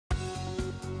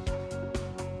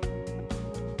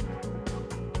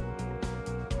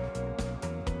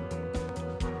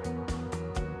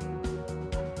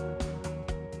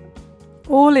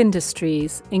All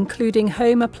industries, including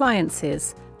home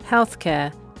appliances,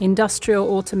 healthcare, industrial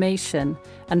automation,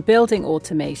 and building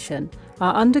automation,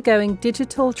 are undergoing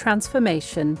digital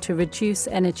transformation to reduce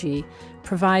energy,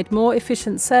 provide more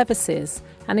efficient services,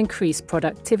 and increase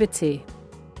productivity.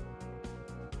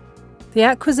 The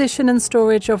acquisition and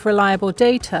storage of reliable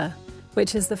data,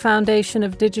 which is the foundation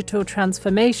of digital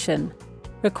transformation,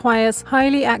 requires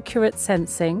highly accurate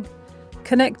sensing,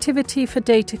 connectivity for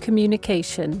data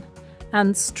communication,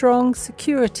 and strong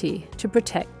security to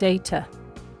protect data.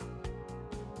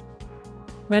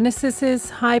 Renesas's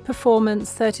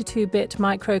high-performance 32-bit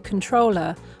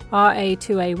microcontroller,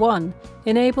 RA2A1,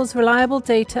 enables reliable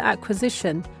data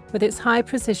acquisition with its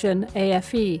high-precision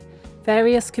AFE,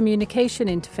 various communication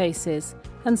interfaces,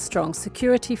 and strong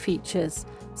security features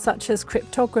such as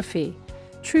cryptography,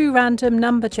 true random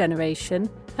number generation,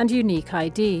 and unique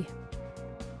ID.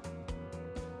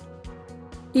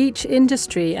 Each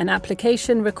industry and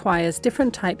application requires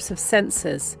different types of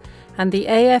sensors, and the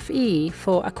AFE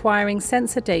for acquiring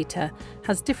sensor data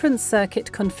has different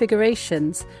circuit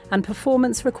configurations and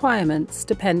performance requirements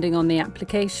depending on the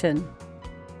application.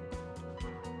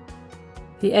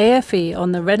 The AFE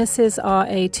on the Renesas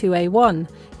RA2A1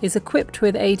 is equipped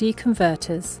with AD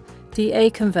converters, DA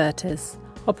converters,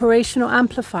 operational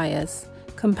amplifiers,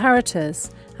 comparators,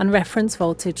 and reference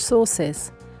voltage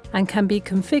sources, and can be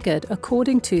configured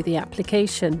according to the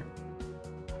application.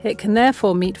 It can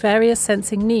therefore meet various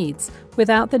sensing needs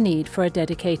without the need for a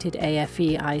dedicated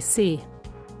AFE IC.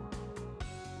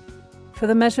 For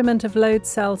the measurement of load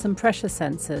cells and pressure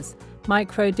sensors,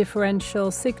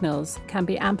 micro-differential signals can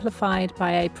be amplified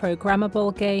by a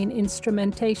programmable gain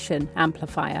instrumentation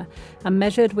amplifier and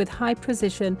measured with high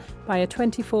precision by a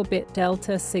 24-bit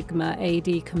delta sigma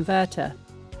AD converter.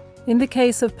 In the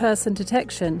case of person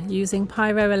detection using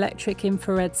pyroelectric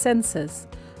infrared sensors,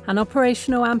 an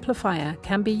operational amplifier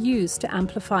can be used to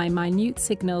amplify minute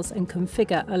signals and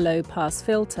configure a low-pass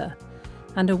filter,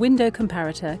 and a window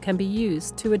comparator can be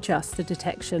used to adjust the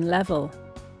detection level.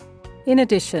 In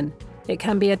addition, it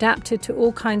can be adapted to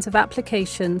all kinds of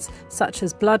applications such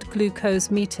as blood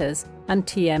glucose meters and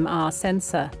TMR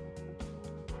sensor.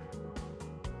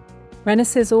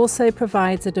 Renesas also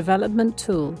provides a development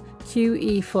tool,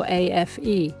 QE for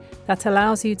AFE, that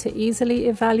allows you to easily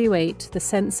evaluate the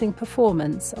sensing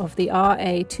performance of the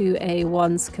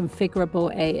RA2A1's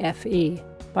configurable AFE.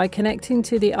 By connecting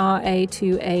to the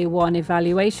RA2A1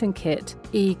 Evaluation Kit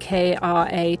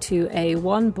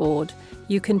EKRA2A1 board,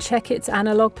 you can check its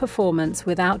analog performance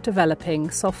without developing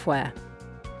software.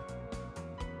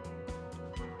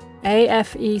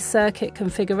 AFE circuit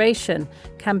configuration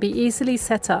can be easily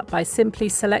set up by simply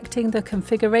selecting the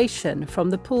configuration from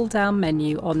the pull-down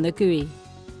menu on the GUI.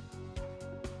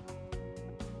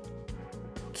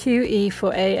 QE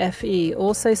for AFE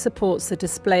also supports the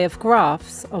display of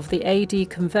graphs of the AD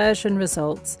conversion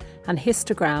results and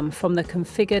histogram from the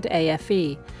configured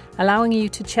AFE, allowing you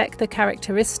to check the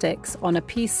characteristics on a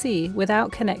PC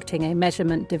without connecting a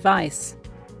measurement device.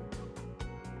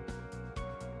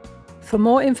 For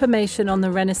more information on the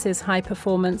Renesas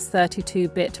high-performance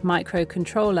 32-bit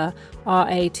microcontroller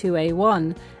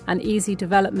RA2A1 and easy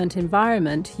development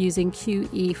environment using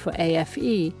QE for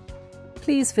AFE,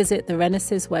 please visit the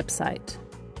Renesas website.